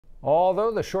Although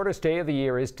the shortest day of the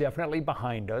year is definitely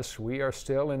behind us, we are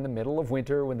still in the middle of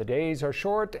winter when the days are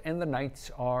short and the nights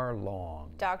are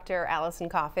long. Dr. Allyson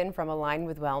Coffin from Align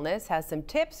with Wellness has some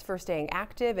tips for staying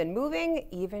active and moving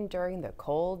even during the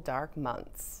cold, dark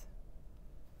months.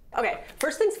 Okay,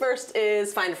 first things first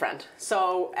is find a friend.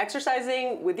 So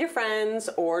exercising with your friends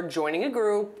or joining a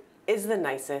group is the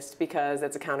nicest because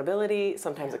it's accountability,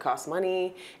 sometimes it costs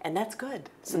money, and that's good.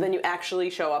 So then you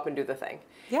actually show up and do the thing.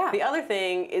 Yeah. The other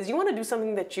thing is you want to do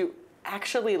something that you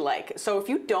actually like. So if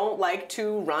you don't like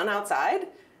to run outside,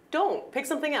 don't. Pick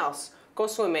something else. Go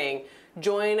swimming,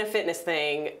 join a fitness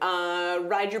thing,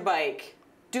 ride your bike.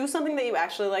 Do something that you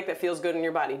actually like that feels good in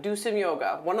your body. Do some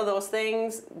yoga. One of those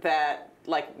things that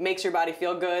makes your body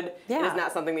feel good. Yeah. And is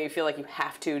not something that you feel like you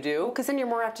have to do. Because then you're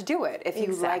more apt to do it if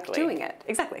you like doing it.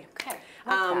 Exactly. Okay.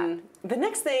 The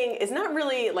next thing is not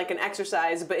really like an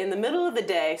exercise, but in the middle of the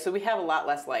day, so we have a lot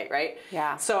less light, right?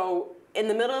 Yeah. So in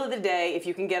the middle of the day, if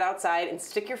you can get outside and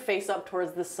stick your face up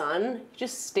towards the sun,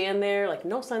 just stand there, like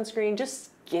no sunscreen,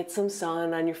 just get some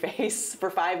sun on your face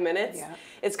for 5 minutes. Yeah.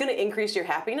 It's going to increase your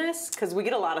happiness because we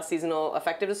get a lot of seasonal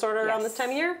affective disorder around this time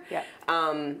of year. Yeah.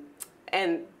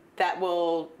 And that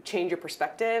will change your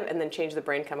perspective and then change the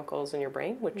brain chemicals in your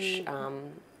brain, which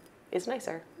is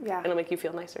nicer. Yeah. And it'll make you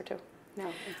feel nicer too. No,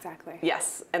 exactly.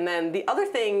 Yes. And then the other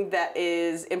thing that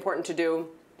is important to do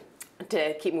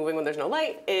to keep moving when there's no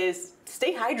light is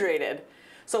stay hydrated.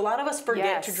 So a lot of us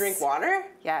forget to drink water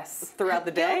throughout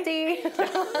the day. Guilty.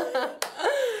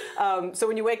 So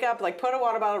when you wake up, put a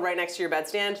water bottle right next to your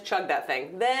bedstand, chug that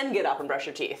thing, then get up and brush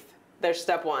your teeth. There's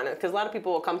step one. Because a lot of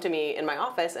people will come to me in my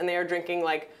office and they are drinking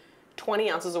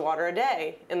 20 ounces of water a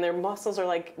day, and their muscles are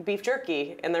like beef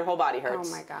jerky, and their whole body hurts.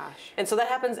 Oh my gosh. And so that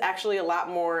happens actually a lot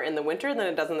more in the winter than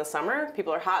it does in the summer.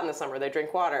 People are hot in the summer, they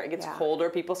drink water. It gets colder,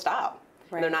 people stop.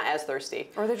 Right. And they're not as thirsty.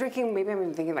 Or they're drinking, maybe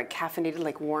I'm thinking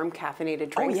caffeinated, warm caffeinated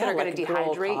drinks that are going to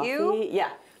dehydrate you.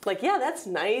 Yeah. Yeah, that's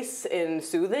nice and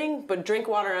soothing, but drink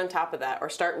water on top of that, or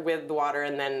start with the water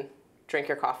and then drink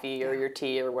your coffee or your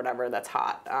tea or whatever that's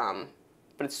hot.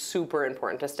 But it's super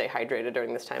important to stay hydrated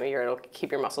during this time of year. It'll keep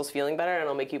your muscles feeling better and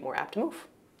it'll make you more apt to move.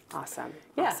 Awesome.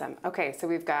 Yeah. Awesome. Okay, so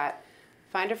we've got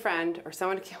find a friend or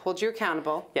someone to hold you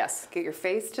accountable. Yes. Get your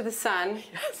face to the sun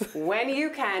when you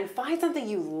can. Find something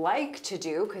you like to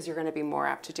do because you're going to be more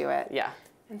apt to do it. Yeah.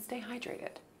 And stay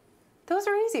hydrated. Those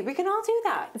are easy. We can all do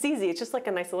that. It's easy. It's just a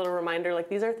nice little reminder,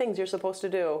 these are things you're supposed to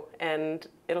do, and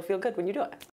it'll feel good when you do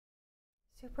it.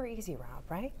 Super easy, Rob,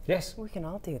 right? Yes. We can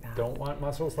all do that. Don't want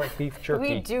muscles like beef jerky.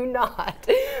 We do not.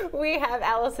 We have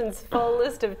Allyson's full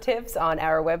list of tips on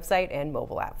our website and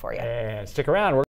mobile app for you. And stick around.